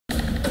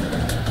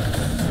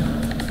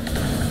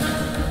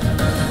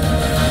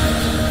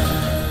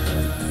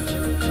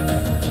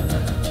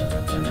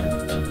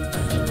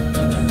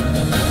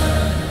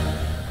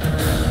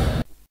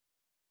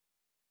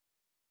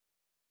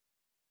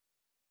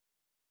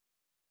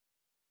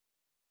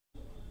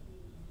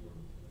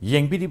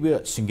Yengbi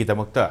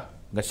Singitamakta,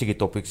 Gasiki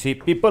topic C,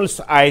 People's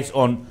Eyes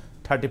on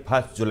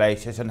 31st July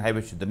session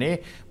Highway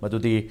Sudane,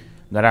 Matudi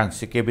Narang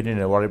Sikabin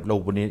and Warip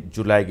Lobuni,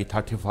 July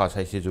 31st,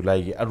 I say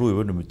July,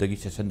 Aru Mitagi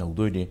session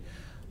Huduni,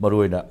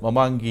 Maruina,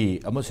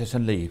 Mamangi, Amos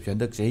session leave,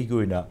 and the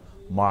Seguina,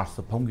 Mars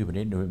the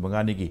Pongibani,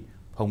 Manganigi,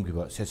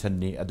 Pongiva, session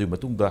ni,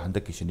 Adumatunga, and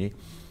the Kishini,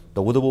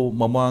 the Woodable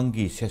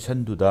Mamangi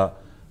session to the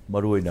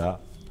Maruina,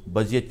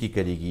 Bazeti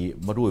Karigi,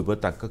 Maruiba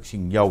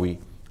Takaksing Yawi,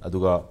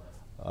 Aduga.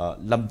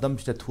 Lamdam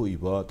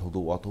Statuiba, Todo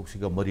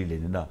Watoxiga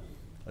Marilena,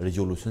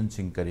 resolution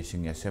sing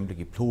carrying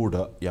assembly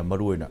Florida,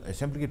 Yamaruina,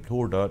 assembly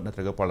Florida,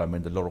 Nataga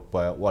Parliament, the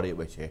Loropa,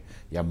 whatever say,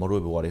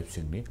 Yamaru, whatever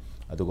sing me,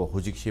 Adugo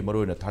Hujik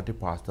Maruina 30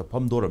 past the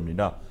Pomdorum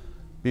Nina.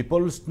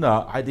 People's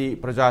na, Adi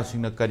Praja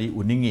sing a Kari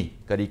Uningi,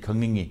 Kari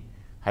Kangingi,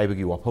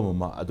 Haibagi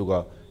Wapama,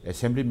 Aduga,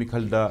 assembly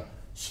Mikalda,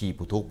 she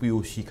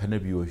Putopiu, she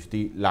Canabu,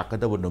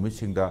 Lakada,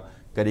 nomising the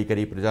Kari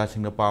Kari Praja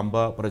Singha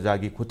Pamba,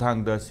 Prajagi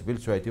Kutang, the civil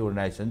society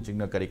organization,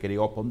 Singha Kari Kari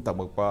Opum,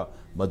 Tamakpa,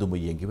 Maduma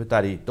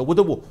Yankivatari,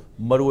 Tobudabu,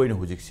 Maruin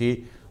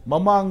Hujiksi,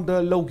 Mamang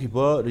the low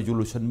keeper,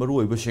 resolution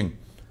Maru Bushing,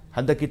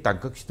 Handaki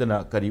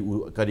Tankakstana, Kari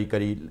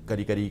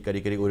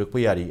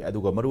Urupayari,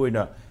 Aduga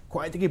Maruina,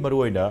 quite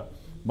Maruina,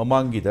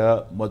 Mamangi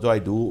the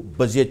Mazoidu,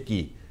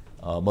 Bazetki,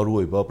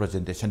 Maruiba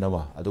presentation,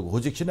 Aduga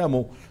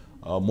Hujikinamu,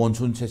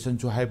 monsoon session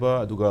to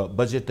Hyper, Aduga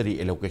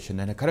budgetary allocation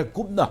and a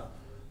Karakubna.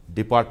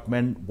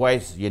 Department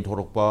wise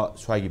Yentorokpa,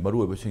 Swagi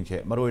Maru,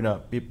 Singche, Maruina,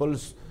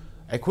 people's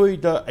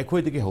Equator,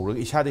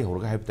 Ishadi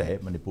Horga have the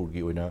Manipur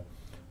Giwina,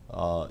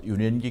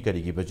 Union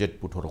Gikari budget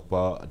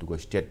Putorokpa, Aduga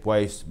state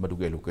wise,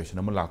 Maduga location,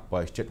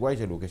 Amalakpa, state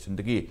wise allocation,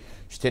 the Gi,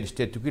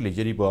 state to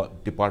Gilejeriba,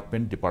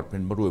 department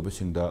Maru,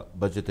 sing the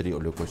budgetary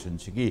allocation,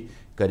 Sigi,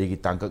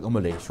 Karigi Tanka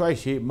Amale,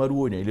 Swashi,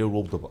 Maru in a little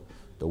rope,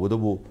 the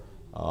Wodabu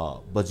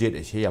budget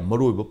is here,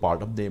 Maru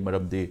part of the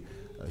Madam de.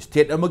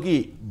 State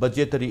amagi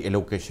budgetary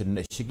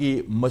allocation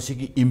sigi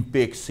masigi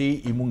impact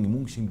si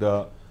imung sing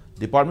the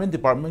department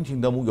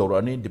sing the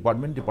mugorani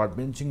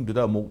department sing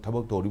the mug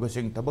tabak tori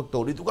sing tabak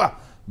tori tuka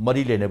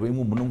mari lene ba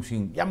imu munung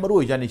sing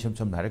yamaru jani sam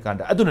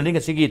narakanda aduna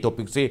ninga sigi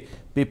topic say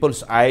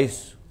people's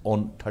eyes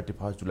on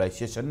 31st July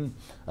session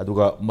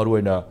aduga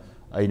maruina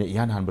aina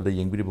ihan hanbada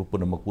yengbi bu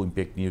punamakpu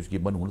impact news gi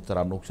manhun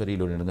taram noksari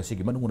lo nga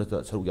sigi manhun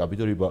ta saru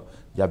yabidoriba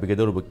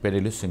yabigador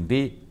panelist sing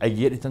de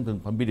aye itang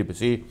pambi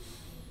bese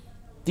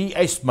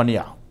T.S.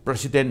 Mania,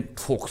 President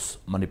FOCS,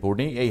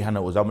 Manipuri, Hana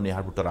Ozam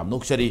Manihar Putaram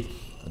Noksari,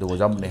 the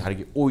Ozam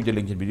Manihar, Oil the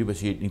Lincoln Video,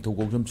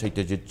 Ningthoukhongjam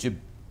Satyajeet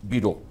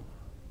Biro,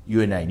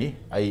 UNI,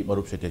 I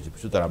Marup Satyajeet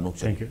Sutaram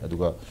Noksari,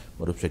 Aduga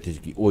Marup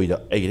Satyajeet, Oida,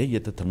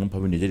 yet the Tangan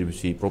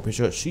Pavini,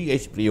 Professor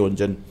C.H.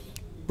 Priyoranjan,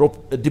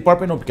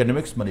 Department of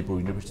Economics, Manipur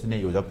University,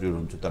 Yoda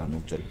Priyoranjan Sutaram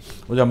Noksari,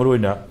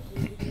 Ozamaruina,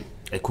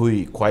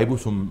 Ekui,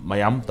 Quaibusum,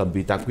 Mayam,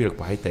 Tambi Takir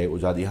Pahite,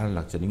 Ozadihan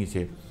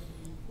Laksani.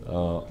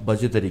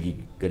 Budgetary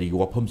Kari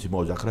Wapam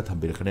Simo Zakrat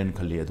American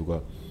Kali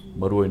Aduga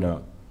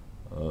Maruina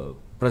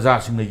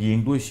Prajasing the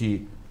Ying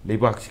Dushi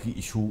Lebakski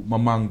issue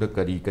Mamang the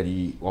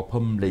Kari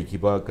Wapam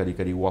Lakiba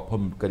Kari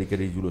Wapam Kari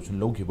Resolution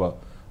Lokiba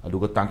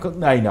Aduga Tankak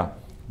Naina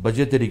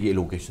budgetary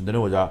allocation the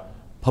Noza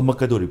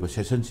Pamakadori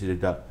possession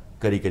Sida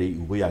Kari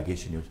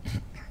Ubuyagation.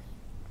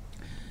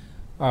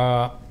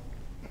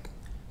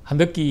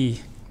 Handaki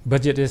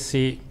budget is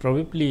say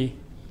probably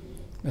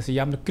Nasi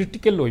yamna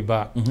critical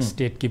loiba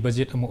state ki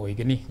budget amu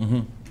oigani.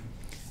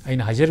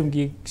 Aina hajarum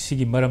ki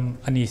sigi maram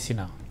ani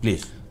sina.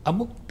 Please.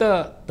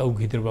 Amukta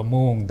taugidirba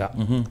mongda.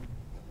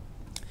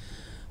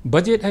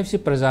 Budget hai se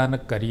prajana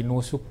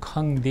karino su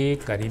khangde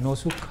karino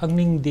su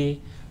khangning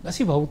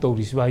nasi bau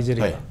taurisba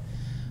hajare.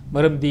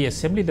 Maram di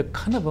assembly the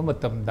khana ba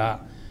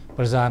matamda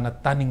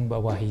prajana taning ba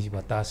wahi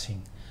bata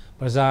sing.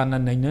 Prajana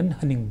nainan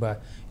haning ba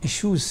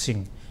issues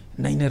sing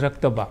naina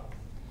rakta ba.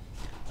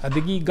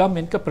 Adagi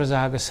government ka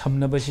praja ga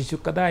samnaba sisu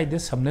kadai de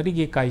samnari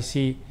ge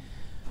kaisi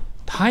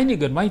thaini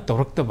gan mai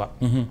toraktaba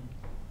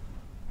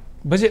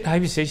budget hai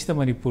bisesta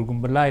Manipur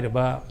gum balai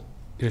ba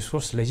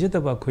resource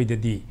lejadaba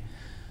khoidadi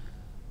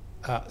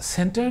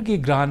center ge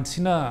grant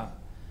sina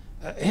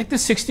hekta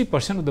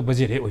 60% of the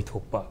budget he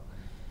oithokpa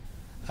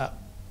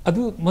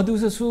adu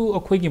madusa su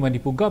akhoi gi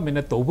Manipur government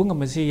na tobung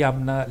amase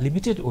yamna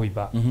limited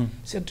oiba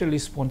centrally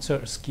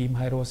sponsored scheme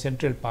hairo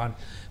central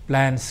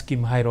plan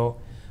scheme hairo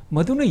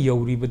Maduna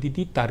Yori, but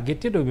it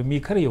targeted over me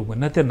Kario,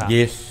 Natana.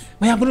 Yes.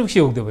 My Abru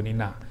Shog the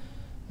Vanina.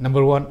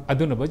 Number one,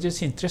 Aduna budget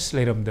interest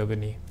later the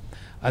Vani.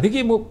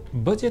 Adigi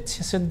budget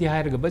session the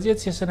higher budget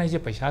session as a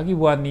Pashagi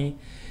Wani,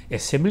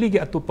 assembly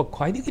get to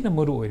quite in a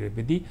Muru,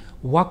 the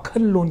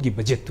Wakan loan give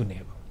budget to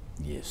never.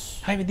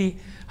 Yes. I the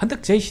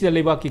Handak Jaish the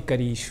Lebaki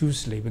Kari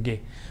issues labor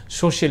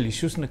social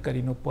issues na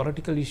Karino,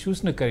 political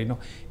issues na Karino,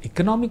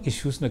 economic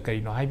issues na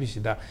Karino, I wish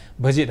the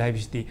budget I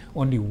wish the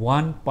only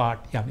one part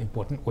yam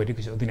important way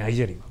because of the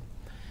Nigeria.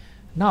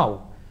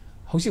 Now,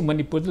 housing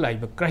Manipur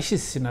like a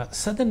crisis in a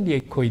suddenly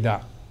a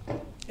koida.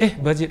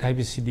 Budget I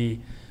wish the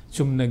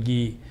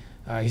Chumnagi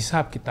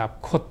Hisab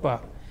Kitab Kotpa,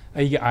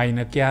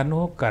 Aina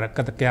Kiano,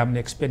 Karakata Kam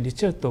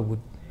expenditure to would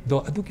do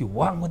Aduki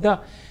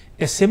Wamada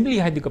assembly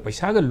hai dika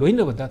paisa ga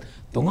loina bada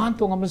tongan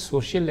tongam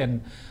social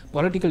and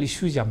political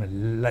issues jam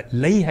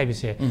lei hai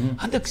bise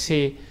hadak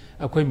se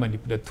akoi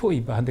Manipur da thoi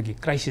ba handaki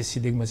crisis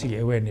siding masi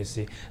awareness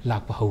se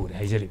lak pa hore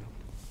hai jari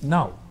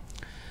now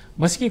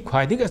maski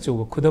khwai ga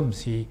chu khudam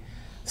si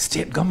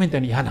state government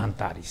ani han han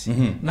tari si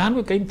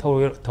nan kai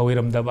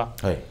thoiram da ba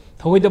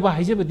thoi da ba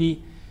hai jabadi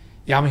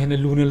yam hena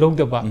luna long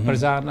da ba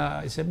prajana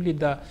assembly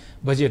da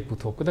budget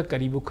puthok da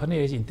karibu khane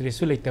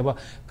interest leita ba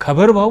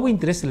khabar ba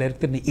interest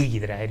lekta ni igi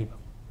dra hai ba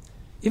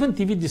even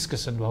TV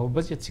discussion ba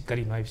budget si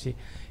kari mai si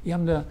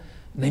yam da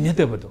naina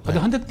da ba do ado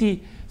handak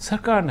ti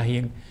sarkar na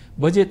hing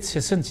budget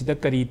session si da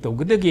kari to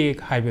gudage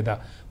hai ba da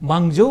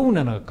mangjou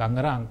na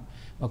kangrang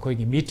akhoi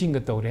gi meeting ga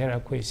to re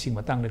akhoi sing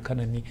matang le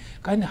khanani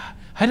kaina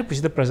hair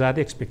pisi da praja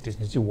da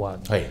expectation ji wa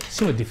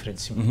sim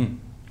difference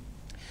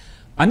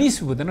ani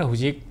subudana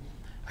hujik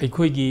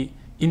akhoi gi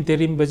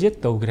interim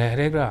budget to gra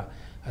regra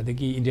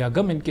adagi India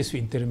government ke su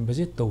interim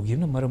budget to gi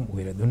na maram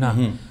oira duna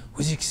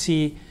hujik si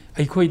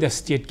akhoi da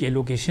state ke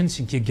allocation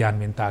sing ki gyan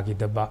men ta gi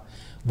da ba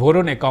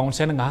boron account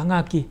sen nga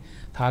nga ki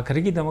tha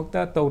khari gi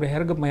damakta to re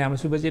her ga mayam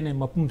su budget ne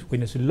mapum su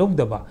koina su log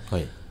da ba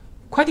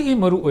khwadi gi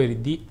maru oiri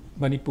di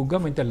Manipur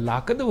government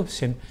lakada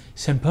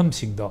senpham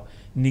sing do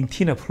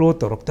ningthina flow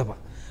torok taba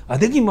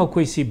adagi ma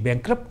koi si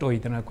bankrupt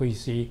oidana koi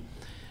si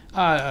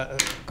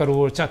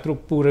karor chatruk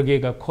purage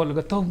ga khol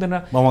ga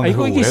tawdana ai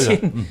koi gi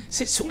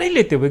se sunai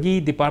lete bagi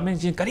department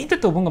jin karinta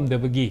to bungam de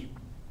bagi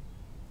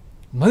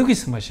magi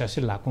samasya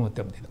se lakum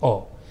tam de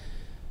o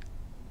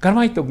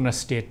karmai togna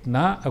state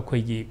na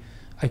akhoi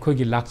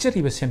gi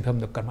lakchari ba senpham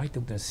do karmai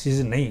togna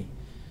season nei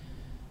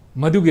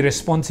madugi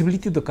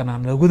responsibility do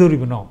kanan lagudori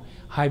bano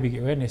high big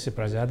awareness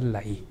praja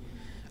lai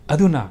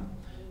aduna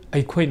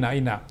ai khoi na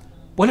ina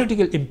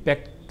political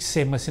impact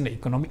se masina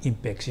economic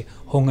impact se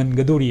hongan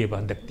gadori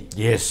ba ndakti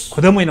yes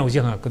khodamai na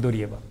ujang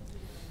gadori ba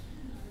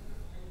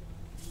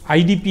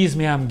IDPs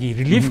me am gi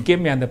relief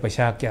came me and the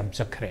paisa kyam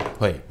chakre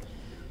hoi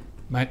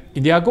ma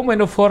India go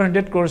meno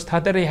 400 crores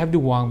thadare have the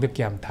wang the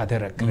kyam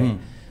thadara kre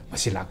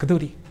masila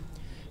gadori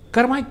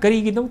karmai kari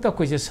gi dong ta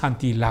koi se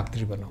shanti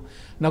lakdri bano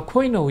na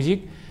khoi na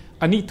ujik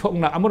ani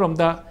thokna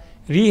amaramda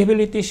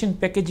rehabilitation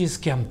packages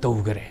kyam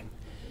tawgare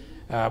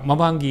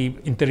mamangi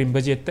interim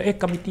budget ta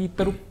committee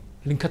taruk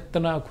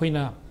linkhattana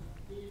khoina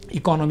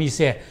economy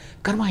se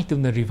karmai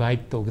tumna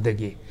revive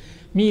tawgdage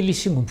mi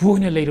lising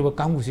buhne leirba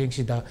kangu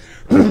sida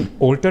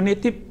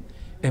alternative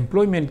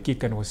employment ki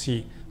kanosi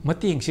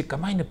mating si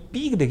kamaina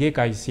pigdage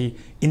kai si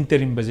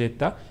interim budget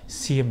ta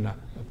CM na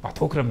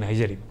pathokram na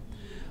hajari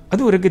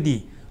adu ragadi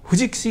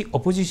hujik si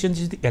opposition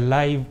is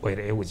alive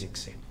oire hujik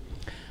se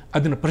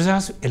aduna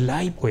prajas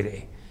alive oire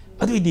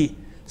adu idi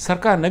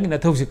sarkar nagi na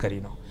thausi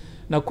karino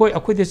na koi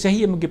akoi de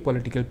sahi am ge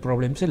political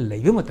problem se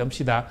leibe matam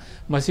sida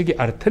masi ge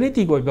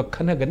arthaniti goi ba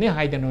khana gane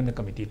haidano na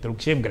committee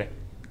truk sem gre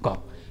ko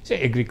se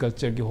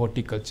agriculture gi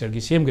horticulture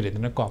gi sem gre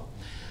na ko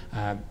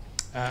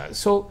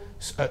so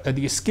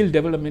adi skill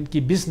development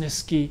ki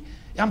business ki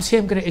yam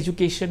sem gre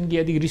education gi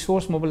adi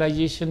resource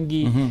mobilization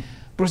gi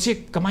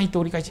project kamai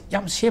tori kai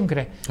yam sem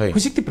gre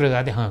husik ti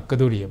praja de ha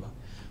kadori ba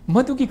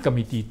madu gi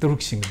committee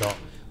truk sing do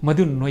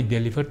madu noi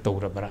deliver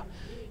tawra bara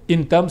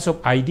in terms of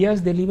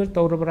ideas deliver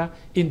tawra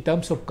in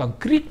terms of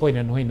concrete point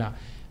and hoina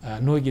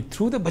noigi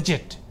through the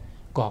budget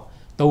ko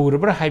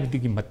tawra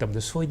haibidi matam da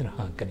soidna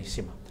ha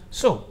kanisima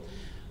so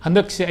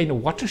handak se aina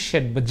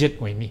watershed budget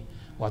hoini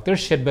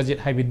watershed budget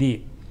haibidi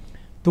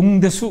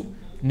tungdasu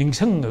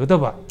ningsang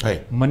gadaba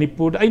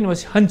Manipur aina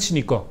was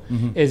hanchni ko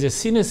as a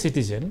senior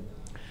citizen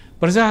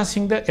praja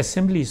singda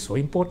assembly is so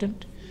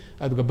important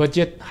aduga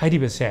budget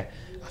haidiba se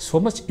so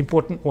much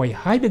important oi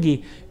haibigi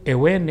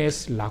awareness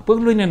lakpag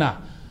loinana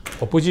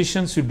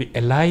opposition should be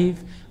alive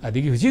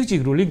adigi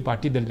hujik ruling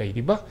party dal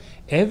lairiba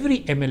every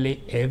MLA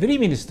every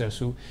minister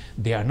so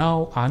they are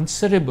now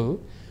answerable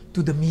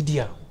to the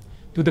media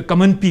to the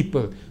common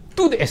people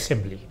to the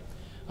assembly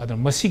adon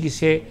masigi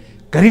se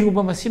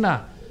kariguba masina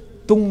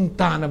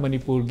tungtana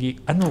Manipur gi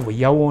anoba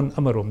yawon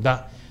amaromda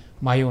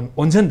mayon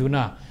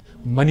onjanduna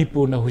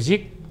Manipur na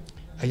hujik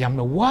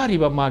yamna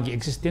wariba magi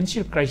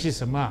existential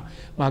crisis ama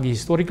magi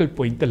historical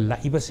point la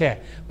ibase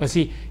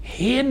basi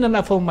henna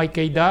na fo mai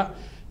kaida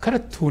khara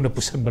thuna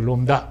pusan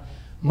balomda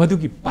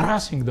madugi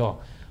parasing do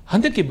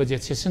handaki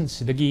budget session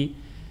sidagi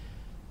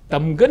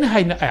tamgan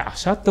haina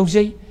asa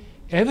tawjai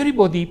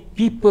everybody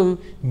people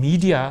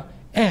media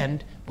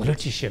and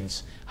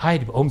politicians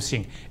hide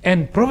omsing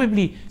and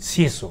probably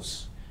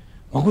CSOs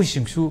magui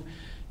singsu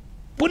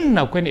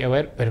punna kwen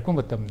aware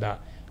perkom batamda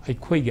ai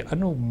khoi ge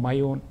anu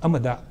mayon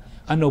amada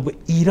anoba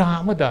ira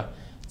amada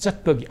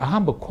chatpagi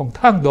ahamba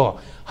khongthang do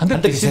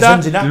handaki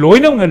sida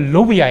loinam na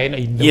lobu ya na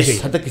in yes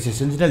handaki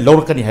session jina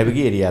lorkani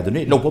habagi area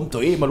duni lopom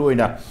toi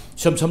maruina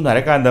sam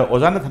nare kanda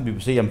ojana thambi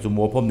bise yam chu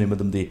mopom ni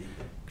madumdi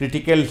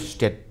critical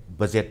state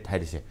budget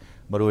haise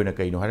maruina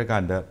kaino hare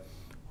kanda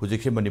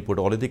hujik se Manipur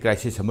already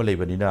crisis sama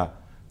leibanina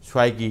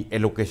swai gi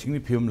allocation ni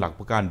film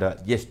lakpa kanda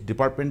yes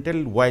departmental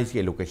wise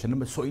allocation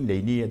ma soin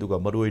leini aduga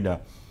maruina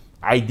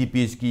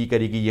IDPs ki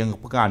kari gi yang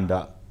pakanda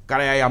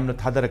kaya yamna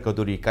thadara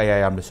kadori kaya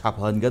yamna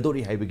saphan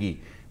gadori haibagi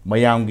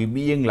mayamgi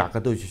miyeng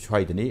lakato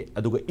swaidani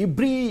aduga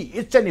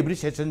each and every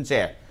session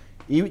se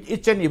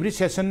each and every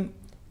session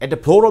at the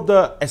floor of the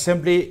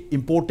assembly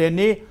important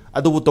ni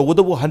adubu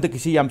togodabu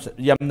handakisi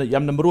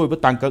yam number oiba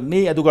tangkak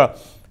ni aduga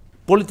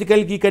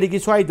political ki kari ki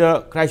swaida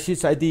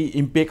crisis adi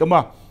impact ama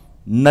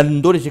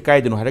nandori si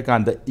kaidano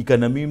harakanda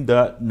economy da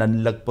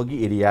nanlakpagi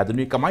area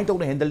duni kamai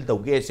tawna handle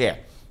tawge se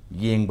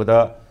yengbada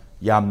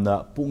yamna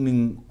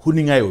pungning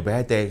huningai oiba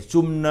hate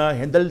chumna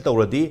handle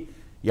tawradi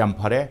yam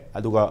phare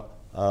aduga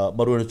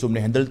maruna chumne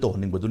handle to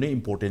ning baduni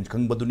importance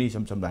khang baduni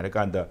sam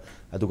harakanda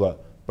aduga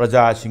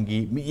praja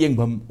singi mi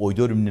yengbam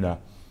oidorimnina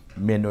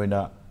men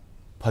oina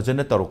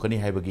phajana tarokani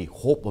haibagi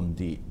hope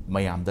amdi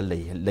mayamda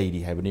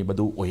leiri haibani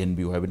madu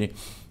ohenbi haibani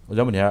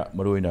ojamania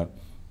maruina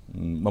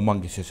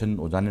mamangi session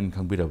ojanen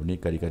khangbirabani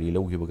kari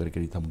lawgiba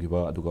kari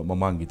thamgiba aduga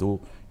mamangi tu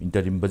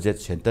interim budget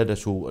center da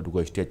su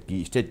aduga state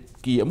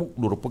ki amuk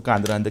lurpa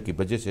kandra anda ki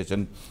budget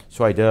session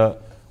swaida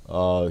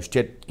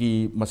state ki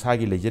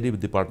masagi lejari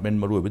department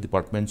maruiba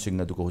department sing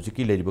aduga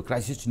hojiki leriba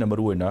crisis na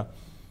maruina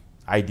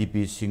idp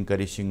sing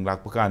kari sing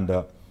lakpa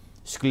kanda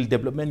skill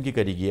development ki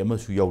kari gi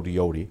amasu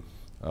yauri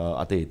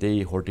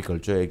ate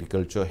horticulture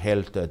agriculture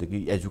health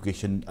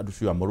education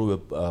adusu amaru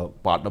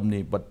part of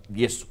ni but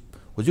yes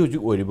hoji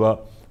oiriba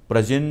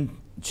present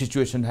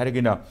situation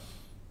harigina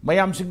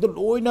mayam sing the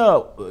loina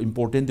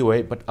important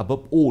way but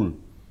above all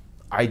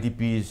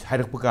idps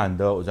harakpa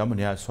kanda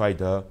ojamania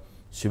swaida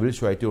civil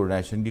society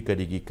organization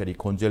ki kari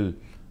konjel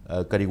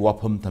kari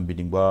wafam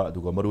thambiningba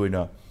aduga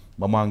maruina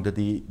mamang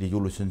dadi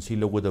resolution si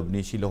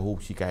logodabni si lahu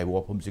si kai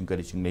wafam sing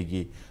kari sing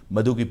negi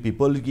madugi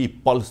people ki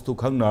pulse tu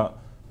khangna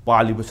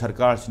पालिब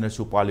सरकार सिना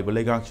सु पालिब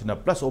लेगांग सिना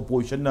plus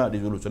opposition ना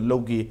resolution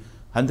लोगी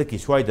हंद की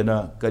स्वाइदना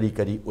करी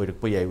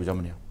ओइरक याय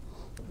उजामने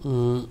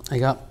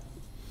आइगा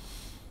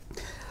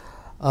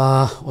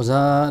ओजा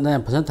ना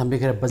फजन थंबे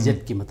खरे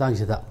budget की मतंग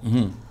सिदा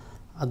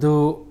अदु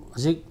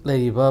हजिक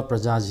लेरिबा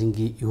प्रजा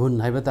जिंगी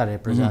इहुन हाइबा तारे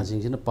प्रजा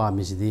जिंगिना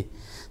पामी सिदी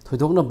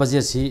थोइदोकना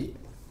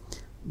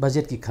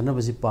बजट की खना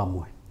बजि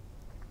पामोय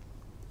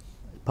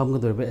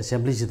फमगदोरबे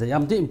असेंबली सिदा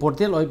यामते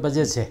इंपोर्टेंट ओय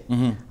बजट से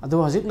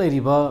अदो हजिक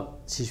लेरिबा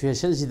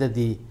सिचुएशन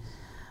सिदादी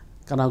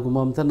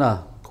कनागुममतना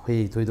खोइ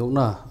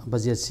थोइदोकना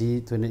बजट सि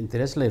थोइना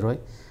इंटरेस्ट लेरोय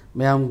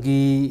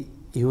मयामगी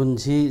इहुन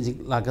सि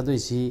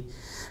लागदोइसि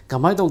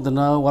कमाय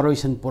तौदना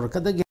वारोइसन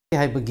पोरकदगे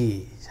हाइबगी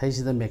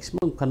साइसिदा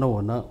मैक्सिमम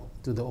कनोना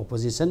टू द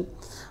ऑपोजिशन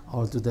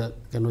और टू द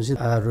कनोसि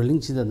रूलिंग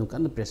सिदा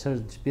नुकन प्रेशर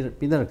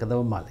पिनर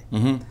कदब माले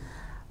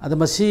अद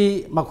मसी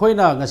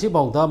मखोइना ngasi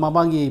बाउदा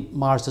मामांगी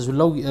मार्च सु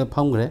लौ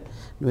फमग्रे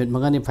नुवेट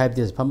मंगानी 5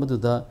 days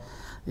फमबदुदा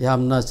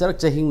यामना चरक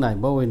चहिंग नाइ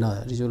बावइना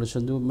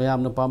रिजोल्यूशन दु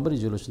मयामना पाम्ब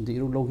रिजोल्यूशन दि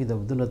इरु लौगी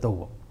दबदुना तव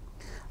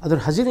अदर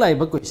हजिक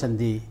लाइबा क्वेश्चन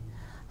दि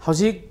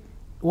हजिक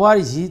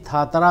वारी जी था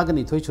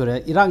तरागनि थोइ छोरे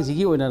इरांग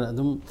जिगी ओइना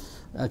अदुम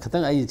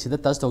खतंग आई सिदा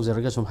टच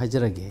तौजरगा सुम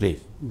हाइजरगे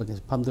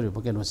फमदुरि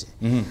बकेनोसे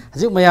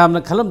हजिक मयामना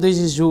खलम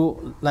दैसिसु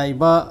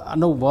लाइबा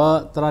अनौबा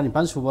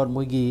 35 सुबर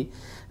मोगी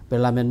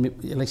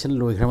पार्लियामेंट इलेक्शन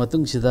लोइखर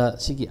मतुंग सिदा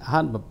सिगी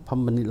अहान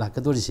फमबनि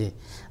लाकदोरिसे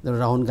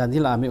राहुल गांधी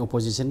लामे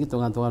ओपोजिशन की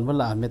तोगान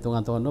लामे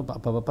तोगान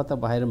अफब पता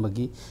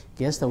बाहरमगी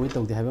केस तौई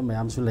तौदे हाइबा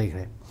मयामसु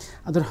लेखरे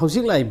अदर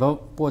हौजिक लाइबा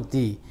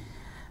पोती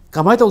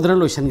कमाय तौदना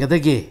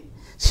लोइसनगदगे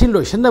सि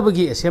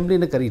लोइसनबगी असेंबली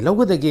न करी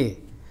लौगदगे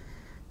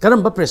करम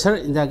प्रेशर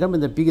इंडिया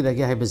गवर्नमेंट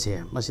पीगदगे हाइबसे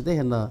मसिदा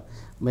हेना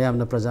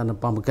मयामना प्रजाना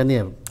पामकने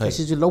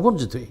असिजु लौफम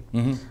जुथुई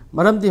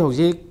मरमदि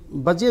हौजिक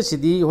बजेट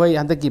सिदी होय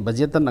हंदकी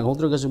बजेट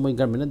नगौद्रगसु मोय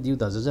गवर्नमेंट ड्यू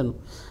ताजन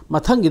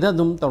मथंगिदा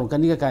दुम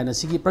तौरकनी का कायना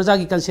सिगी प्रजा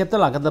की कंसेप्ट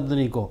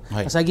लागदबदनी को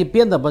असागी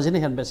पेंदा बजेट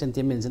हेन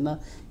सेंटिमेंट जना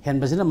हेन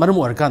बजेट मरम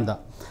ओरकांदा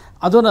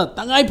अदोना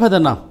तंगाई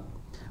फदना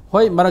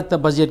होय मरकता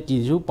बजेट की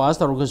जु पास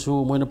तौरगसु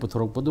मोयना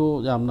पुथोरकपदु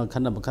यामना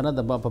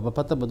खनदबा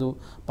फतबदु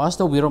पास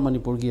तौबिरो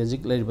मणिपुर की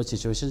हजिक लेरिबा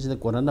सिचुएशन सिदा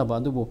कोननबा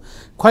अदुबु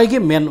ख्वाइगे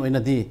मेन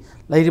ओइनादि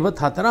लेरिबा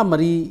थातरा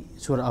मरी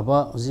सुर अबा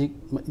हजिक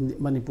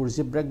मणिपुर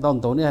से ब्रेक डाउन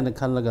तौने हन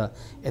खनलगा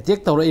अटैक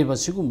तौरइबा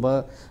सिगुंबा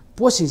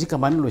पोसिंग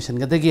कमान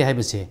लोइसनगदगे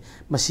हाइबसे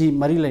मसी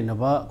मरी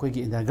लेनबा कोइगी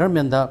इंडिया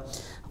गवर्नमेंट दा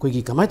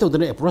कोइगी कमाय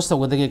तौदने अप्रोच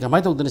तौगदगे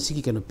कमाय तौदने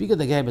सिगी केनो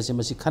पिगदगे हाइबसे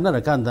मसी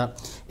खनरकांदा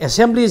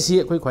असेंबली सि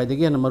कोइ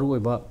ख्वाइदगे हन मरु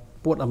ओइबा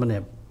पोट अमने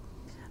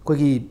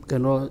कोई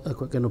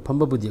कनो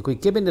फमबुदी कोई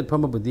कैबिनेट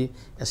फमबुदी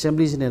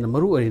असेंबली से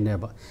मरु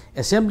ओरिनेबा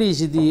असेंबली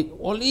सिदी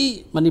ओनली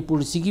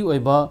मणिपुर सिगी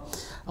ओइबा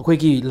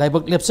अखोइगी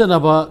लाइबक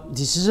लेप्सनबा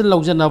डिसीजन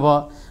लौजनबा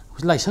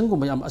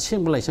लाइसंगुम याम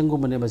असेंब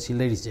लाइसंगुमनेबा सि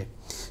लेरिसे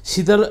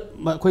सिदल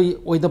कोई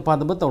ओइदा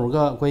पादबा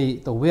तौरगा कोई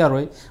तौबे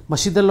यारोय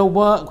मसिदा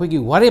लौबा कोइगी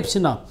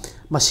वारेपसिना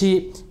मसी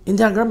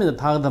इंडिया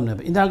गवर्नमेंट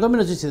थागदमनेबा इंडिया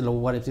गवर्नमेंट जि लौ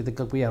वारेपसि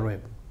तकप यारोय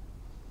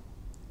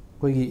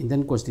कोई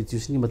इंडियन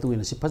कॉन्स्टिट्यूशन की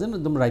मतुंग से फजन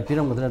दम राइट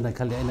पिरमगदरा ना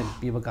खले आइना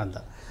पीबा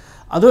कांदा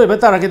अदो एबा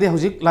तारगदे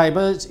हजिक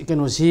लाइबा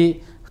केनोसी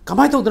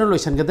कमाई तौदना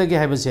लोइसनगदगे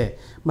हाइबसे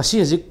मसी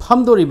हजिक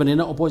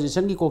फमदोरिबनिना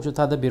ओपोजिशन की कोकसु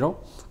थादबिरो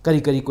करी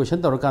करी क्वेश्चन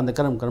तौरकांद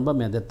करम करम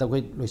मैंडेट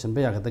तकोई लोइसन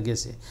पे यागदगे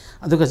से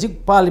अदुगा जिक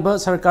पालिबा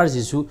सरकार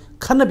जिसु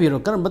खनबिरो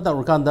करम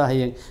तौरकांद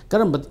हयें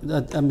करम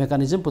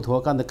मेकानिज्म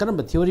पुथोकांद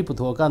करम थ्योरी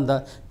पुथोकांद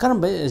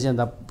करम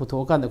एजेंडा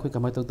पुथोकांद कोई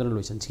कमाई तौदना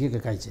लोइसन छिगे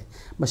काइचे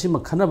मसी म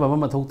खनबा म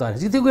मथौ तार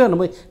जितिगो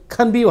नमै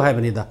खनबियो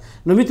हाइबनिदा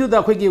नुमितुदा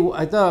अखोइगी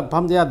आइता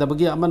फामदे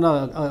यादबगी अमना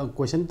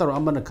क्वेश्चन तौर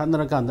अमना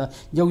खनरकांद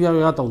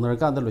यौ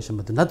तौनरकांद लोइसन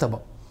मत नतबो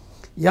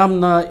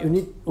यामना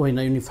यूनिट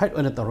ओइना यूनिफाइड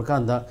ओइना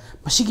तौरकांदा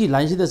मसिगी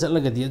लाइन सिदा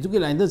चलगदी अदुगी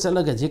लाइन दा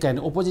चलगजी काइन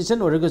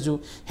ओपोजिशन ओरगजु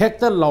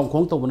हेक्टर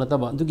लाउखोंग तौब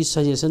नतबा अदुगी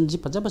सजेशन जी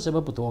फजा फजा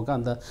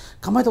पुथोकांदा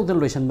कमाय तौदन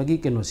लोइसन बगी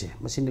केनोसे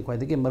मसिनि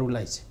ख्वाइदगी मरु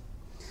लाइसे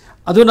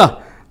अदुना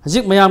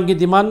हजिक मयाम की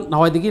डिमांड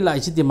नवाइदगी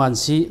लाइसी डिमांड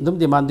सी दम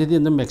डिमांड दि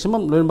दम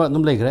मैक्सिमम लोइनबा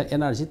दम लेग्रे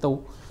एनआरसी तौ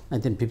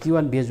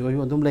 1951 बेज ओइ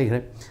दम लेग्रे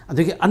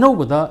अदुगी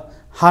अनौबदा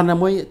हाना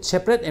मोय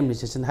सेपरेट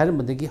एडमिनिस्ट्रेशन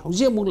हारमदगी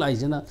हौजे मुक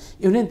लाइजना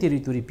union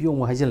territory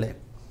पियों हाइजले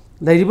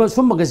लैरिबा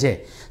सुमगसे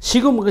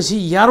सिगुमगसी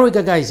यारोय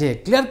गाइसे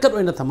clear cut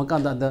ओइना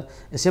थमकांदा the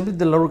assembly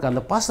the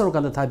लौरकांदा पास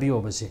तौरकांदा थाबियो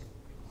बसे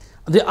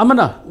अदे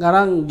अमना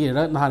गारांग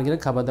गिरा नहान गिरा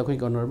खाबादा कोई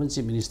गवर्नमेंट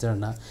चीफ मिनिस्टर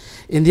ना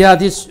इंडिया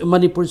दिस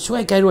मणिपुर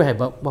सुय काइरो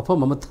हैबा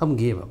मफम मम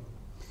थमगेबा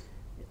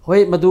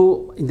होय मदु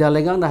इंडिया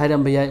लेगांग ना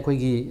हाइरम बयाय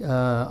कोइगी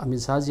अमित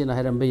शाह जी ना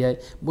हाइरम बयाय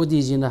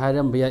मोदी जी ना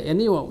हाइरम बयाय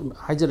any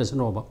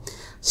हाइजरसनोबा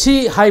C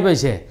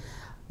हाइबसे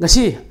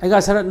ngasi aiga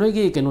sarat noi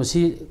gi keno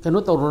si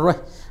keno tawroi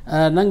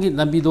nangi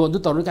lambi do du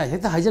tawroi ka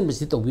hekta hajan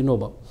bisi tawbino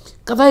ba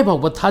kadai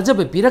bawba thaja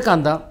be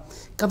pirakanda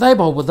kadai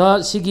bawba da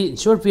sigi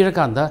sure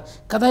pirakanda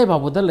kadai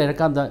bawba da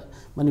lerakanda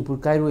manipur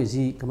kairoi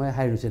si kamai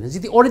hairu se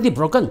ji already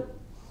broken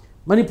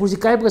manipur si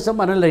kai ba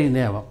samana lai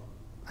ne ba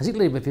hasik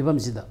lai be fibam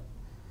sida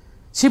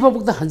si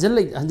babuk da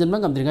hanjan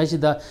mangam dringai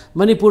sida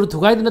manipur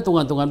thugai dina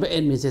tongan tongan be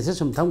administration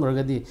sum thang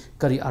goragadi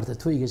kari artha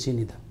thui ge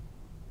sinida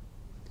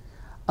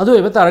अदु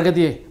एबा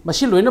तारगदी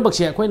मसी लोइना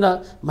बक्से अखोइना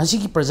मसी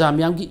की प्रजा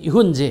ma'am की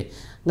इहुनजे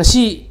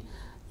ngasi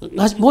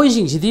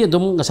मोइसिंग सिदी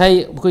दम ngасai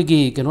कोइगी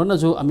केनोना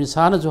जो अमित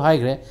शाह ना जो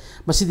हाइग्रे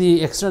मसीदी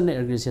एक्सटर्नल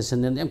ऑर्गेनाइजेशन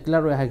ने M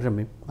clear way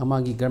हाइग्रमे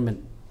अमागी government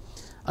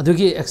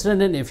अदुगी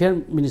external affair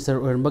minister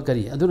Oram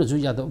बकरी अदुना जो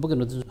यादव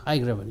बकनो जो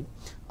हाइग्रबनी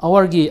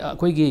आवर्गी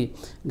कोइगी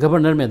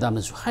गवर्नर मैदाम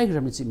जो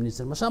हाइग्रमे चीफ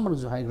मिनिस्टर मसामन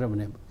जो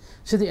हाइग्रमे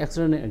सिदी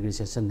एक्सटर्नल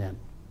ऑर्गेनाइजेशन ने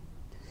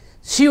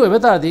सी ओइबा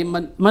तारदी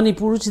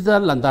मणिपुर सिदा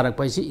लांतारक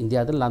पैसी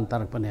इंडिया दा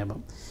लांतारक पनेबा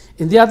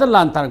इंडिया दा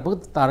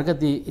लांतारक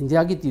तारगदी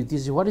इंडिया की ड्यूटी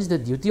से what is the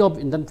duty of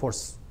Indian force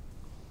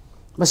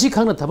मसी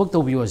खंगना थबक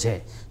तौबियो से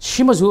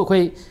सिमजु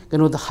अखोय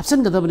कनो दा हप्सन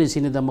गदबनी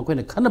सिने दा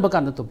मखोयना खनबा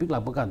कांदा टॉपिक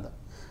लापा कांदा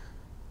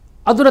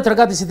अदुना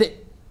तरगादी सिदे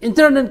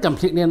इंटरनल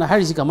कॉन्फ्लिक्ट ने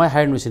हारिसि कमाय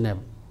हारिनो सिने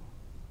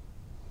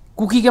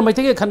कुकी के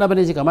मैते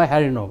खनबने सि कमाय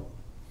हारिनो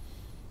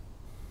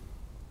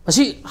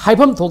मसी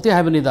हाइफम थोकते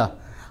हाइबनी दा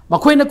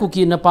मखोयना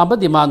कुकी न पांबा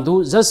डिमांड दु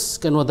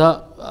जस्ट कनोदा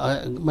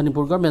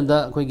मणिपुर गवर्नमेंट दा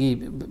कोई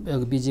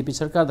बीजेपी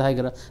सरकार दा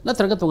हाइगरा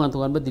नत्रगा तोंगान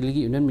तोंगान दिल्ली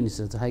की यूनियन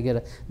मिनिस्टर दा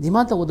हाइगरा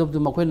डिमांड तौदब दु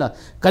मखोयना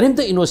करिम त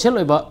इनोसेंट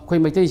ओइबा कोई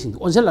मैतै सिंग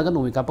ओनजल लगा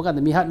नोइ कापका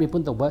द मिहात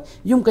मिपुन तौबा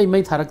युम कै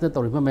मै थारक त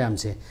तौरिबा मयाम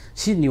से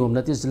सी नियम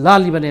नति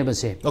लाली बने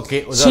बसे ओके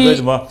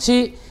ओजा सी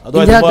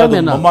India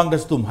government ममांग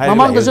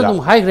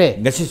दसुम हाइग्रे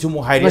ngasi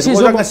sumu haire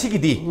oja ngasi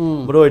gidi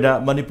broida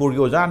manipur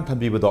gi ojan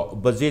thambibodo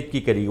budget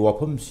ki kari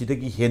wafam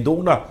sidagi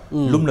hendongna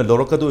lumna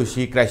lorakadu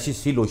si crisis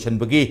si lotion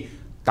bagi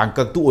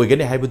tangkak tu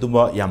oigane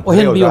haibuduma yam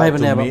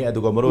mi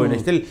aduga maroina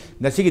still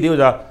ngasi gidi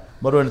oja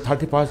maroina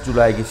 31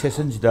 July gi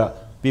session sida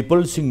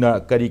people singna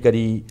kari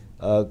kari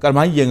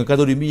karmai yeng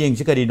kadori mi yeng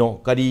si kari no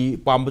kari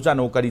pambuja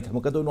no kari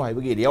thamakado no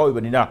haibagi area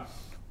oibanina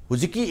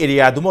hujiki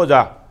area dumo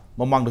ja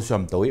mamang do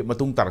sam tawi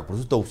matung tarak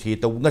prosu tau si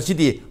tau ngasi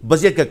di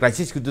budget ka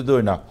crisis ki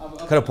do na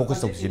khara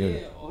focus tau si ne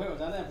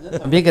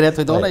बेगरे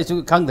तो दोला इस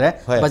खंगरे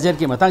budget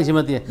की Matang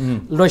सिमती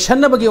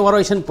lotion बगी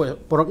ओरोशन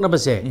पोरकना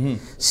बसे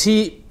सी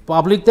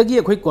public तगी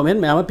अखोई comment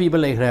ma'am पीबल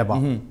लेखरे बा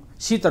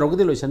सी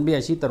तरोगदी lotion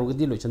बे सी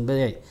तरोगदी lotion बे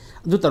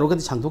अदु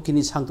तरोगदी सांगतो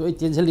किनी सांगतो ए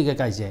tension Liga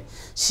काइसे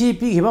C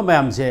P Hiba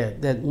ma'am say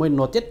that मोय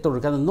नोटेड तो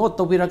का नोट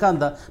तो बिरा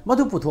कांदा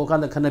मधु पुथो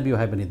कांदा खनबियो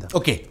हाइबनिदा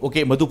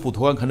ओके मधु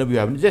पुथो कान खनबियो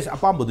हाइबनि जस्ट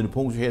अपम बदुनि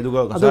फोंगसु हे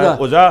अदुगा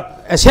ओजा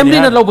असेंबली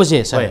न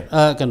लोबसे सर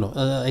कनो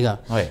एगा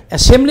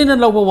असेंबली न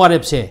लोबो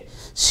वारेप से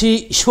सी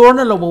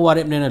शोरना लोबो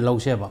वारेप ने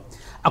लौसेबा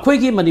अखोई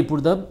की मणिपुर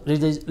द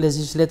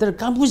लेजिस्लेटर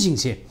कामपुजिंग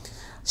से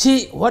see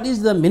what is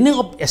the meaning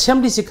of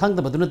assembly से खंग द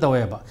बदुन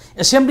तवेबा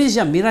असेंबली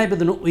से मिराय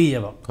बदुन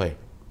उइयबा होय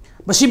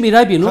बसी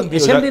मिराय बिनु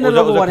असेंबली न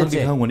लोबो वारेप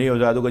से खंगुनी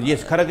ओजा अदुगा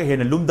यस खरा के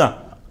हेन लुमदा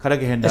खरा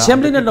के हेन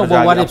असेंबली न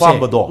लोबो वारेप से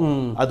पाबदो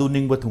अदु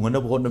निंगबा थुंगना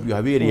बहोन बिउ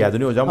हाबी एरिया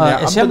दुनि ओजा माने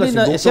असेंबली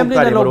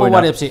न लोबो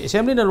वारेप से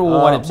असेंबली न लोबो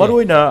वारेप से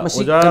बरोइना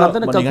ओजा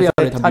कनादन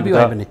कपि थाबि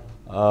हाइबनि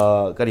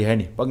करी है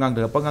पंगांग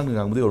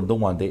गांगबदी ओरम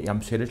दंवानदे याम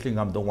सीरियसली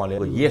गाम दंवाले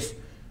यस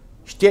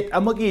स्टेट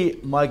अमगी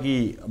मागी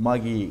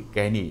मागी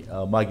कहनी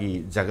मागी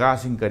जगह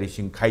सिंग करी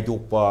सिंग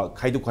खाइदोपा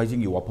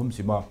खाइजिंग वाफम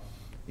सिमा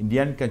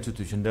Indian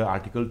constitution the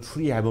article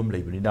 3 हाइबम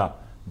लेबनिना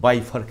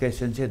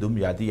bifurcation से दुम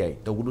यादी आई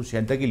तगुदु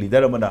सेंटर की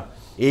लीडर अमना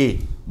ए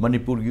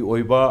मणिपुर की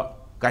ओइबा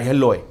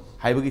काइहलोय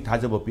हाइबगी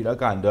थाजब पिरा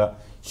कांदा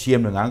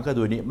सीएम नंगांग का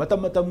दोनी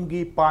मतम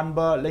की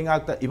पानबा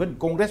लेंगाक इवन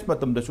कांग्रेस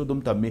मतम दसु दुम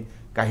तम्मी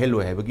काहेलो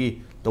हाइबगी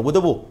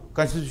तबदबो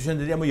कॉन्स्टिट्यूशन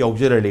दि अम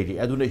यौजर लेरी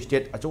अदुना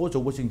स्टेट अचो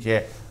अचो सिंगसे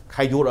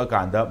खाइदोर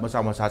कांदा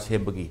मसा मसा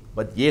सेमबगी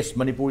बट येस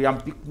मणिपुर याम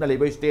पिकना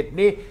लेबा स्टेट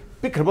ने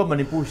पिखरबा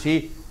मणिपुर से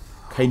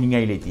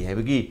खाइनिंगाई लेती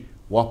हाइबगी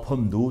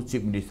वाफम दु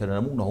चीफ मिनिस्टर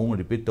नमुक नहोंग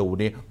रिपीट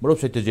तौने मरोब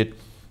सत्यजीत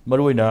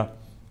मरोइना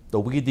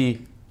तौबगी दी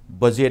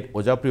बजेट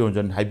ओजा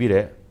प्रियोरंजन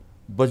हाइबिरे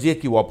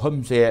बजेट की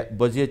वाफम से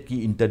बजेट की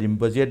इंटरिम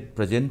बजेट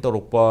प्रेजेंट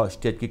तौरप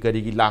स्टेट की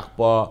करी की लाप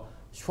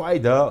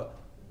स्वाद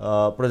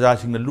प्रजा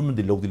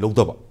लुमदी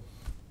लौदब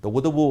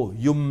तौबदबो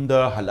युमद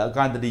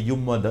हलकांददी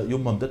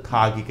युम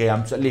था की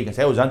कयाम चली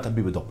गसाय ओजान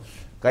थंबीबदो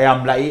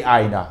कयाम लाई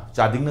आइना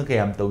चादिंग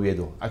कयाम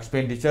तौवेदो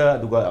एक्सपेंडिचर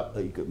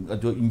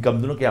इनकम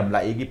दुनो कयाम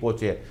लाई की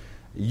पोचे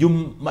युम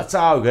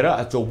मचा वगैरह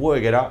अचौबो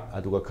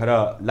वगैरह खरा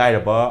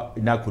लाइरबा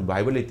इना खुनबा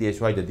हाइबा लेते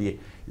स्वाइददी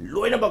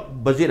लोइनबक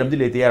बजेट अमदि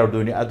लेते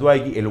यारदोनी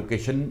अदवाई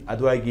एलोकेशन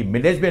अदवाई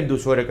मैनेजमेंट दु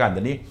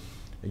सोरकांदनी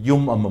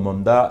युम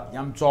अमममदा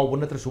याम चाव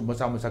नत्रसु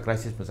मचा मचा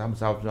क्राइसिस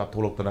मचा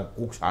थोलक्तना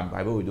कोक सान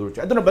हाइबा ओइदुर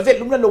अदुना बजेट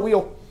लुमना लोबियो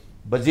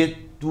बजेट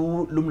तु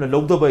लुमना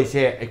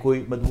लौदबैसे अखोई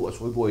मदु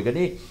असोइबो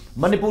ओइगनी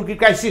मणिपुर की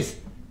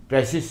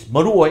क्राइसिस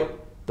मरु ओइ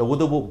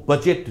तबदबो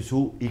बजेट तुसु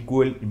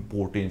इक्वल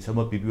इंपोर्टेंस सम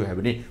पिबियो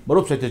हैबनी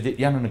मरुप सत्यजे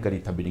यानन करी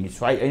थबिनिंग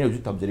स्वाई अइना जु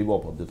थमजरी बो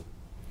फबदु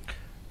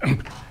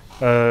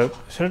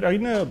सर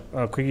अइना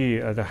अखोगी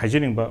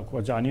हाइजेनिंग बा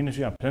जानी नसु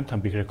या फन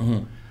थंबिखरे को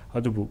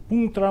अदुबु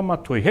पुंग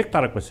 13 हेक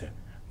तारकपसे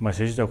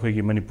मसेज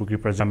अखोगी मणिपुर की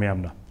प्रजा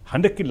मयामना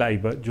हंडक की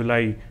लाइबा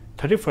जुलाई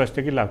 31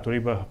 तक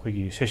लाक्तोरिबा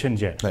अखोगी सेशन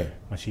जे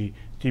मसी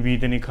टीवी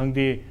दनी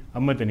खंगदे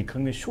अमदनी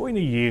खंगने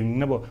सोइने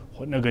येंगनब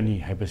होनगनी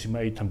हाइबसिमा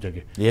आई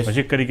थमजगे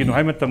मसे करिगिनो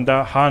हाइ मतमदा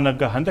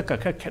हानगा हंदका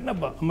ख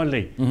खेनबा अमा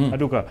लै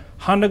अदुगा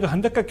हानगा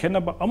हंदका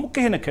खेनबा अमुक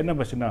हेना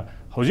खेनबसिना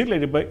हौजिक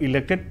लेरिबा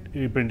इलेक्टेड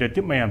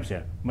रिप्रेजेंटेटिव मयामसे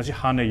मसे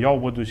हाना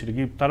यावबदु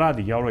सिरगी 10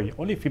 दि यावरै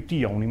ओनली 50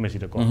 यावनी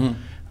मसिदको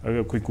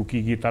कोइ कुकी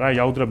की 10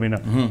 यावद्रबेना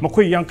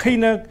मखोइ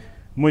यांखैना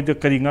मोइद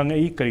करी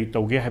ngangai करी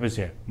तौगे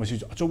हाइबसे मसि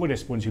अचोब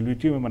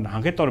रेस्पोंसिबिलिटी मन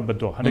हांगे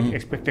तौरबदो हनक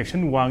एक्सपेक्टेशन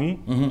वांगी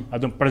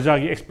अदम प्रजा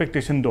की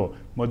एक्सपेक्टेशन दो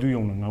मदु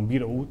योंग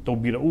ngambiru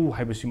तौबिरु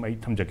हाइबसि मै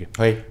थमजगे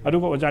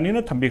अदुगो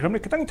ओजानिना थंबिखरमने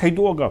खतंग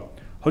थैदोगा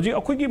हजि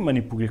अखोगी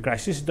मणिपुर की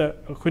क्राइसिस द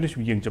अखोइने सु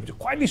येंग जब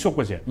क्वाइटली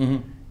सोकसे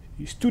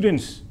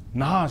स्टूडेंट्स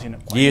नाहासिना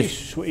क्वाइटली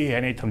सोए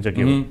हाने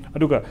थमजगे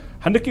अदुगा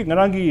हनकी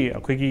ngaranggi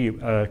अखोगी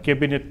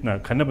कैबिनेट ना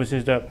खनबसे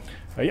द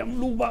याम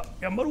लुबा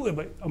याम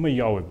मरुएबा अमा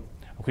यावे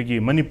अखोगी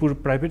Manipur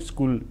private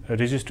school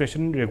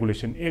registration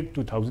regulation act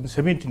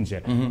 2017 से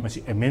मसी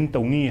अमेंड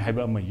तौनी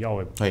हाइबा अमा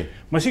यावे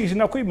मसी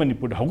किसिना अखोई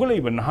मणिपुर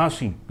हौगलैबा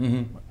नहासिंग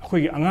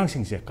अखोगी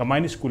आंगांसिंग से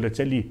कमाइन स्कूल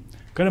चली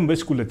करम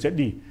स्कूल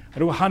चली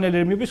अरुगा हाना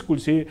लेरमिबे स्कूल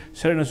से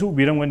सरनसु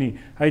बिरंगनी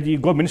हाइदी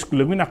गवर्नमेंट स्कूल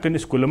में नाकन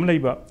स्कूल में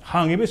लैबा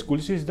हांगेबे स्कूल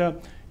से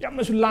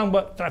यामनसु लांगबा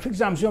ट्रैफिक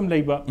जाम सु याम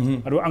लैबा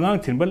अरु आंगांग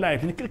थिनबा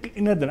लाइफ नि क्लिक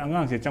इनदन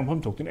आंगांग से चंगफम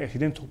थोक्तिन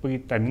एक्सीडेंट थोकपगी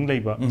टाइमिंग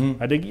लैबा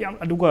अदगी याम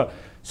अदुगा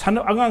सान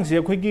आंगांग से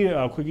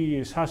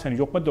अखोगी सा सान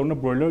योकपा दौना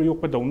ब्रॉयलर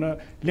योकपा दौना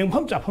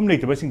लेंगफम चाफम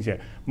लैतबा सिंसे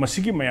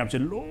मसिगी मयाम से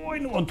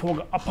लोइन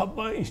ओनथोगा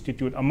अफबा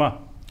इंस्टीट्यूट अमा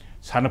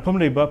सानफम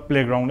लैबा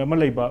प्लेग्राउंड अमा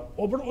लैबा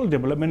ओवरऑल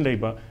डेवलपमेंट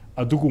लैबा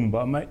अदुगुंबा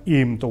अमा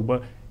एम तौबा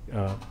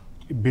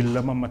बिल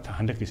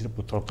हंदक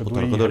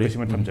पुथोरकदोरी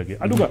थमजगे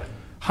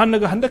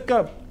हानग हंदक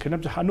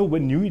खेनब अनौब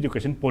न्यू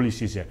एजुकेशन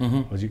पॉलिसी से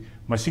हजिक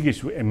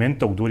एमेंड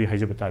तौदोरी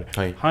हाइजब तारे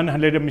हान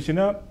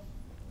लेरमिसिना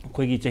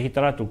अखोगी चही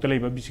 10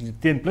 लेबा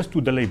 10+2 द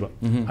लेबा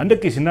हंदक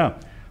किसिना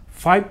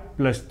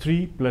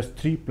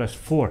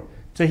 5+3+3+4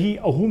 चही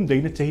अहुम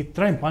दैना चही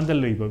 53 द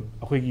लेबा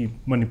अखोगी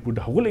मणिपुर द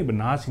हौगलैबा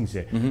नासिंग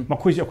से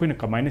मखोइ से अखोइना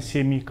कमाइना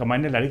सेमी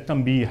कमाइना लारिक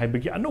तंबी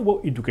हाइबगी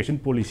अनौब एजुकेशन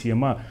पॉलिसी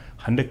अमा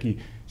हंदकी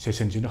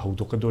सेशन जिना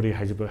हौदोकदोरे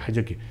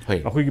हाइजगी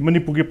अखोगी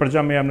मणिपुर की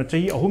प्रजा मयामना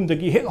चही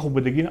अहुमदगी हेक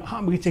हौबदगी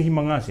अहामगी चही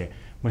 5 से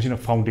मसिना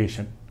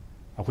फाउंडेशन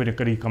अखोइना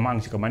करी कमांग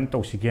से कमाइन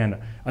तौसिगेना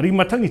अरि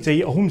मथंगी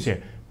चही अहुम से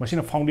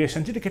मसिना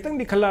फाउंडेशन से खितंग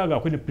दिखलागा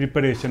अखोइना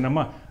प्रिपरेशन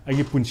अमा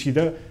आइगे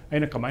पुंसीदा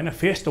आइना कमाइना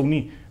फेस तौनी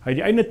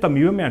हाइदि आइना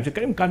तमिबा मयाम से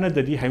करिम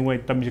कानाददी हाइवै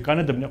तमिजे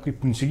कानादबने अखोइ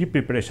पुंसीगी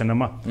प्रिपरेशन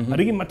अमा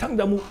अरिगी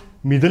मथंगदा मु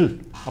मिडल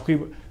अखोइ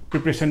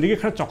प्रिपरेशन दिगे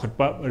खरा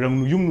चौखटपा रंग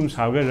युम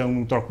सागा रंग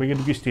तौरपगे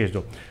दुगी स्टेज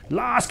दो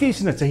लास्ट के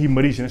इसिना चही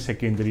मरी सिना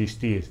सेकेंडरी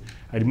स्टेज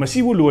आदि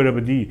मसीबु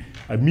लोरबदी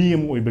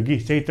मीम ओइबगी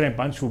चही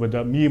 53 सुबदा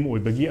मीम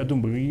ओइबगी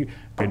अदुमबगी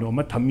कइनो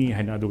अमा थमी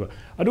हाइना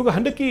अदुगा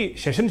हंदकी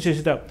सेशन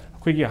सेसिदा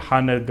अखोगी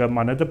हानगा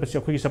मानदा पसे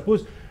अखोगी सपोज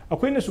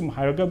अखोइना सुम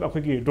हायरगा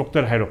अखोगी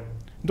डॉक्टर हायरो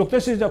डॉक्टर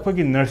से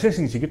अखोगी नर्सेस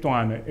सिंग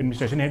तोान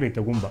एडमिनिस्ट्रेशन हेड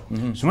लेतगुंबा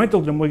सुमाय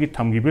तौदना मोगी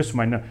थमगिबे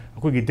सुमायना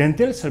अखोगी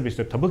डेंटल सर्विस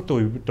दा थबक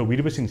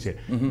तौबिरबे सिंगसे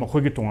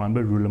अखोगी तोान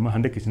बे रूल अमा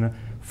हंदकिसना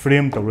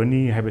फ्रेम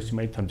तौरनी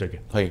हाइबसिमाय थमजगे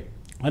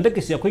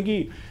हंदकिसे अखोगी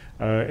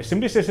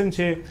असेंबली सेशन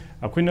से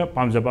अखोइना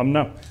पामजब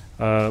अमना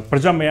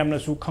प्रजा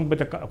मयामनासु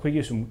खंगबदा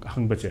अखोगी सुम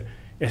हंगबचे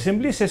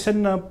असेंबली सेशन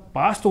ना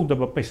पास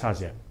तौदबा पैसा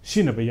से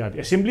सिनबा यादे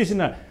असेंबली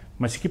सिना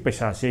मसिकी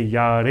पैसा से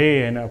यारे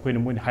है अखोइना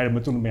मोइन हायर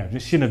मतुंग मयाम से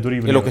सिनदोरी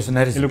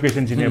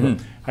एलोकेशन जिनेबा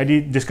हाइदि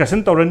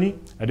डिस्कशन तौरनी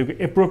अदुगा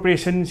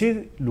एप्रोप्रिएशन से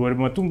लोर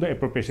मतुंग दा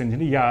एप्रोप्रिएशन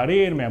जिने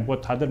यारे मयाम बो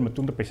थादर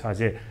मतुंग दा पैसा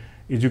से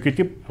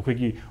एजुकेटिव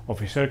अखोगी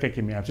ऑफिसर कई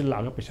की मैम से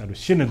लागा पैसा दो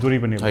सिन दोरी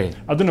बने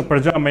अदुना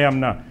प्रजा मैम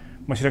ना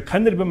मसिरा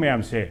खंदरिबा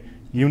मैम से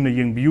यून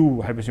यंगबियू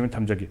हाइबसे में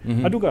थमजगे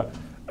अदुगा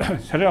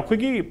सर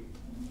अखोगी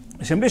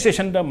असेंबली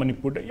सेशन दा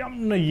मणिपुर दा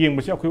यामना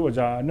यंगबसे अखोई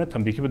ओजा ना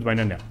थमबिखिब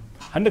दबाइना ने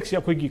हंदक से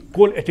अखोगी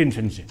कॉल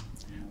अटेंशन से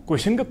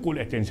क्वेश्चन का कॉल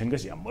अटेंशन का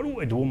से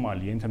मरु एदो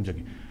माली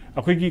थमजगे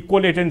अखोगी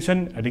कॉल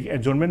अटेंशन अदि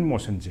एडजॉर्नमेंट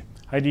मोशन से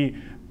हाइदी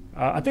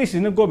अतै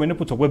सिन गवर्नमेंट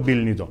पुथोक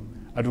बिल नि दो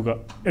अदुगा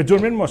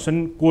एडजॉर्नमेंट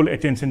मोशन कॉल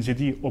अटेंशन से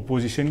दी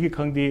ओपोजिशन की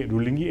खंगदे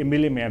रूलिंग की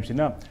एमएलए मैम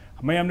सिना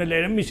मैम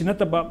लेरम मिसिना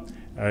तब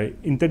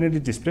इंटरनेटली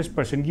डिस्प्लेस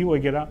पर्सन की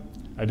ओगेरा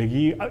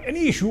अदगी एनी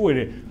इशू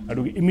ओरे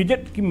अदुगी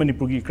इमीडिएट की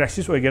मणिपुर की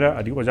क्राइसिस ओगेरा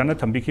अदि ओजाना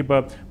थंबिखिबा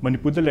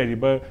मणिपुर दा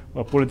लेरिबा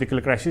पॉलिटिकल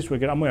क्राइसिस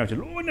ओगेरा अमो यासे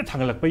लोइना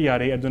थांगलकपा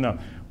यारे अदुना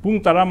पुंग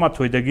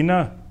 12 दगिना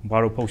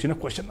 12 फौसिना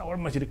क्वेश्चन आवर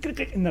मसिद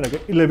क्रिकेट इनरगा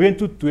 11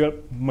 to 12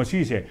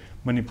 मसी से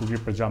मणिपुर की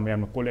प्रजा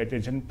मैम कॉल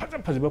अटेंशन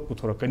फजब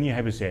पुथोरकनी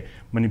हाइबसे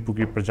मणिपुर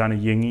की प्रजा ने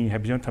येंगी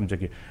हाइबसे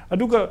थमजगे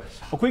अदुगा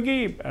अखोगी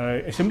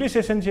असेंबली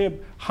सेशन से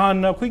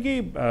हाना अखोगी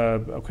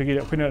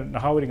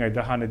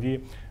नहावरिंगाइदा हानदी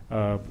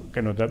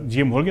कनोदा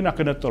जीएम हॉल की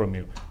नाकना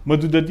तोरमे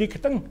मधुददी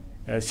खतंग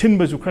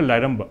सिनबसु खर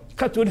लाइरंबा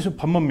खतोरिसु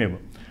फममेब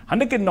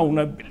हनके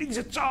नौना बिल्डिंग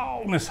से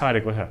चावना सारे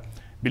को सर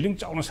बिल्डिंग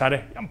चावना सारे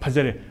याम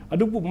फजरे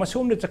अदुबु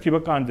मसोमने चखिबा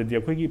कांददी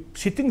अखोगी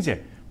सिटिंग से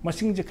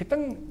मसिंग जे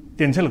खतंग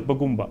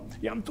टेंसलकबगुंबा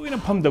याम तोइना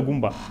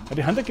फमदगुंबा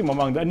अदि हनके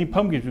ममांगदा अनि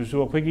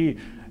फमगिसु अखोगी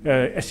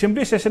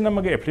असेंबली सेशन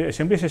नमगे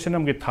असेंबली सेशन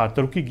नमगे था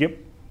तरुकी गेप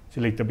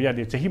से लेतब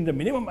यादे चहिम द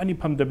मिनिमम अनि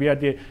फमदब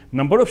यादे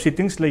नंबर ऑफ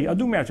सिटिंग्स लई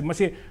अदु मैच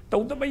मसे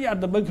तौदब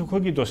यादब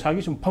खोगी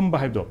दोसागी सुम फम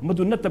बाहदो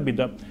मदु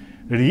नतबिदा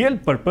रियल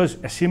पर्पस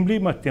असेंबली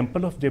मा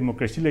टेंपल ऑफ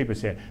डेमोक्रेसी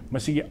लेबसे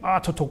मसी आ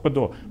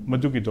थथोकपदो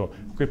मदुगिदो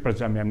कोई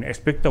प्रजा मैम ने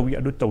एक्सपेक्ट तवी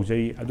अदु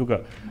तौजई अदुगा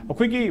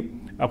अखोगी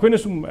अखोइना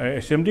सुम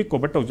असेंबली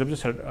कोबर तौजब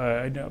सर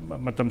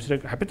मतम से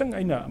हैपेतंग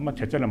आइना मा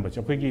थेचलम बचे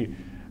अखोगी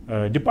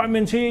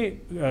डिपार्टमेंट से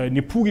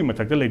निफुगी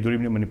मथक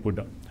लेदोरिम मणिपुर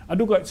दा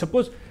अदुगा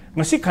suppose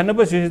ngasi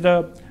khanaba se da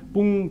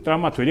pung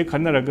 13 de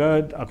khanaraga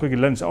akhoi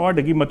lunch hour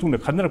dagi matung da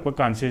khanarapka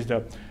kanses da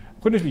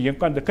khone su yeng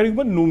kan da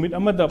kariba numit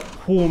amada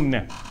home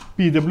ne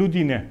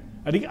pwd ne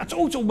adigi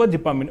achou chou ba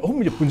department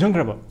home je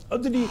punjangraba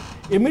adudi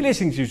mla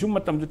sing su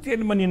matam de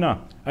ten manina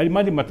ai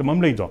madi matam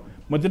am leido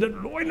madada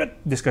loina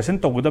discussion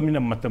tawgodamina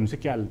matam se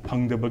kyal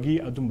phangdabagi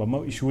adum bama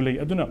issue lei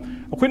aduna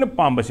akoina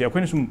pamba se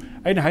akoina sum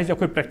aina haija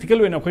akoi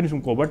practical wena akoina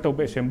sum cover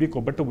tawbe assembly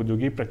cover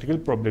tawbudugi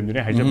practical problem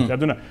dune haija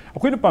aduna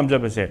akoina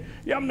pamjaba se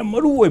yamna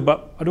maru oiba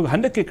adu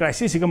handak ke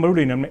crisis ga maru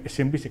leina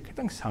assembly se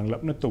kitang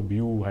sanglapna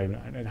tawbiu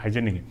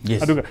haija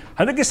ningi aduga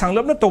handak ke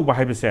sanglapna tawba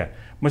haiba se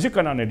masi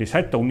kana ne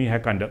decide tawni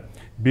ha kanda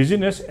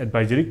business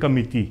advisory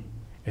committee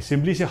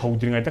assembly से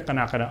हौद्रिंगाइद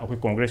कना कना अखोई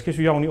कांग्रेस के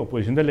सुयावनी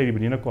opposition दा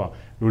लेरिबनिना को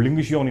ruling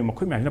की सुयावनी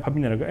मखोई मैना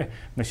फाबिनरगा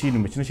ngasi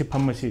numitna se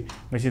phammasi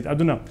ngasi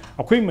aduna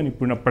अखोई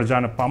मणिपुरना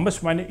प्रजाना पामस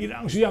माने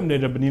इरांग सुयाम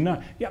लेरबनिना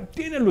याम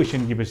तेना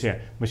लोशन की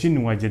बसे मसी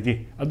नुंगाजदि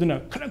अदुना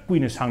खरा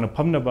कुइना सांगना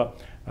फमनबा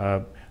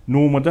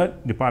नोमदा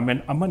डिपार्टमेंट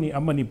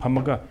अमनी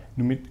फमगा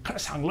नुमित खरा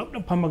सांगलपना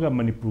फमगा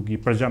मणिपुर की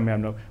प्रजा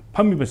मैम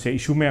फमी बसे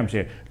इशू मैम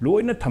से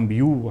लोइना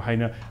थंबियु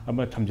हाइना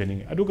अमा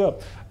थमजनिंग अदुगा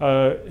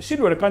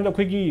सिलवर कांदा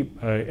अखोगी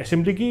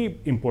असेंबली की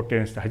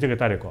इंपोर्टेंस हाइजगा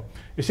तारेको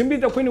असेंबली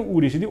दा अखोइना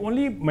उरिसिदि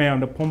ओनली मैम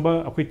दा फंबा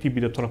अखोई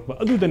टीवी दा थोरकबा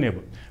अदुदनेब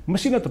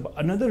मसिना तब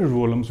अनदर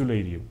रोल अमसु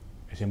लेरियो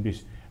असेंबली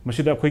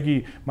मसिदा अखोगी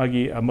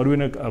मागी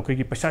मरुना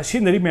अखोगी पैसा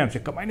सिनरी मैम से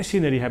कमाइना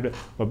scenery HYBE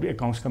public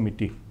accounts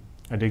committee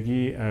अदगी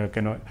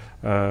कनो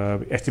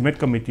estimate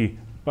committee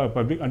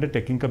public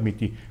undertaking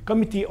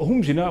committee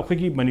अहुमसिना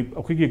अखोगी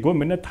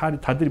government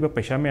थादरिबा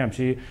पैसा मैम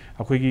से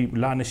अखोगी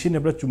लाना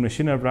सिनब्रा चुमना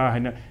सिनब्रा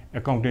हाइना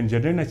अकाउंटेंट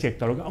जनरल ना चेक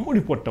तौरगा अमु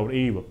रिपोर्ट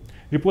तौरएबो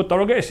रिपोर्ट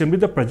तौरगा असेंबली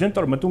दा प्रेजेंट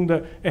तौर मतुंगदा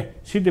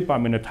सी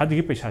डिपार्टमेंट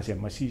थादिगी पैसा से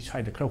मसी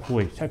साइड खरा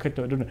होय साखत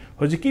अदुना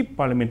हजिकी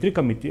parliamentary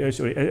committee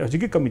sorry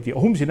हजिकी committee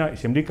अहुमसिना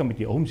assembly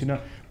committee अहुमसिना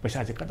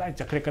पैसा से कदाय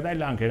चखरे कदाय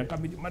लांगरे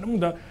कमिटी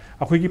मनमुंदा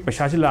अखोगी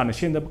पैसा से लाना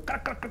सेंदा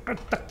कर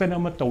तक्तना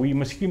म तौई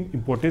मसिकी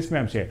इंपोर्टेंस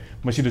मैम से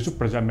मसिदसु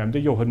प्रजा मैम दे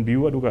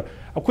योहनबियु अदुगा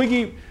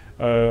अखोगी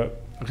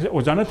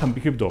ओजाना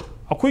थंबिखिबदो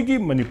अखोगी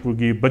मणिपुर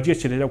की बजेट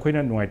से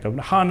अखोइना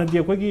नुआइतबना हानदी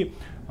अखोगी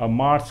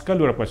मार्च का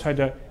लोरप साइड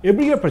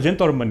एवरी ईयर प्रेजेंट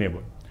तौर मनेब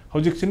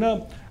हौजिकसिना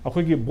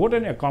अखोगी बोर्ड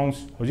एंड अकाउंट्स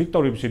हौजिक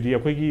तौरिबसिदी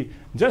अखोगी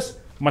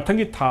जस्ट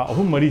मथंगी था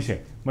अहुम मरी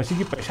से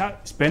मसिगी पैसा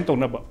स्पेंड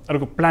तौनब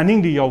अरगो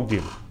प्लानिंग दी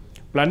यावदे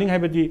प्लानिंग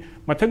हाइबदी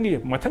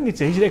मथंगी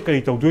चही से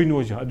करी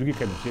तौदोइनो जे अदुगी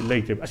कनो से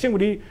लेते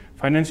असेंबडी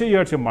फाइनेंशियल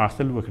ईयर से मार्च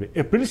तल वखरे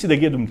अप्रैल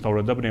सिदगी अदुम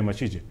तौरदबने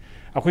मसिजे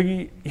अखोगी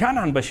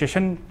यानान बा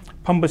सेशन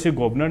फंबसे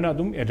गवर्नर ना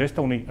अदुम एड्रेस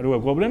तौनी अरुगा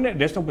गवर्नर ने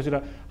एड्रेस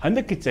तौबसिरा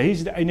हंदक की चही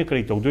से आइने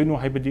करी तौदोइनो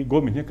हाइबदी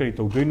गवर्नमेंट ने करी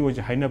तौदोइनो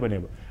जे हाइनबने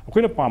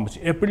अखोइना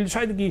पामबसे अप्रैल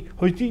साइदगी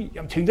होइती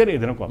याम थेंजरे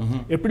एदना को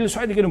अप्रैल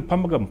साइदगी नुम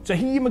फंबगा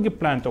चही मगे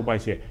प्लान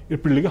तौबाइसे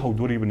अप्रैल लगे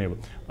हौदोरिबने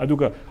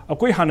अदुगा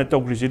अखोइ हाना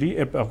तौग्रिसिदी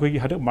अखोगी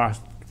हदक मार्च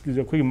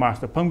अखोगी मार्च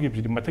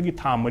फंगिबसिदी मथगी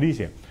था मरी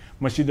से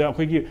मसीदा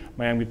अखोगी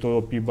मयाम की तो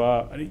पीबा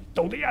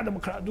तौदे यादब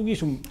खरा दुगी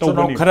सुम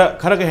तौबनी खरा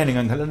खरा के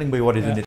हेनिंग खला निंग बय वारि